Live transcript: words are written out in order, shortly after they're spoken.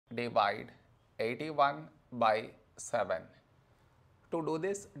divide 81 by 7. To do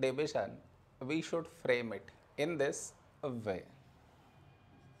this division, we should frame it in this way.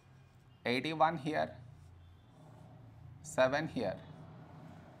 81 here, 7 here.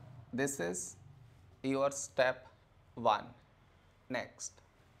 This is your step 1. Next,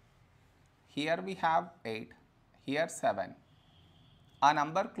 here we have 8, here 7. A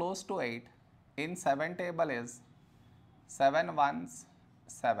number close to 8 in 7 table is 7 ones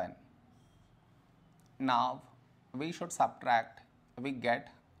 7. Now we should subtract, we get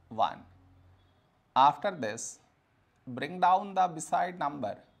 1. After this, bring down the beside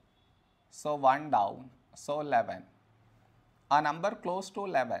number, so 1 down, so 11. A number close to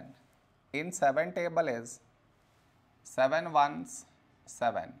 11 in 7 table is 7 ones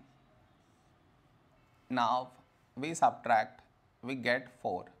 7. Now we subtract, we get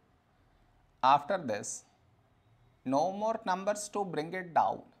 4. After this, no more numbers to bring it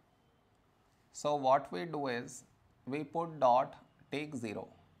down. So what we do is, we put dot, take 0,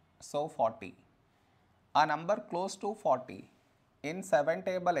 so 40. A number close to 40 in 7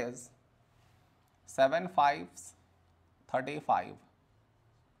 table is 7 fives 35.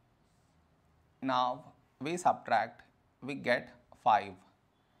 Now we subtract, we get 5.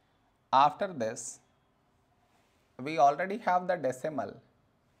 After this, we already have the decimal,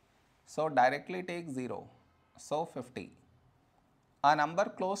 so directly take 0, so 50. A number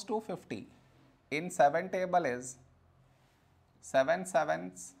close to 50 in 7 table is 7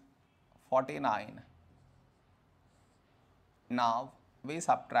 sevens 49. Now we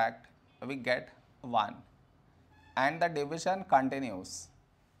subtract, we get 1, and the division continues.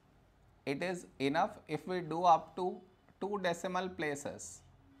 It is enough if we do up to 2 decimal places.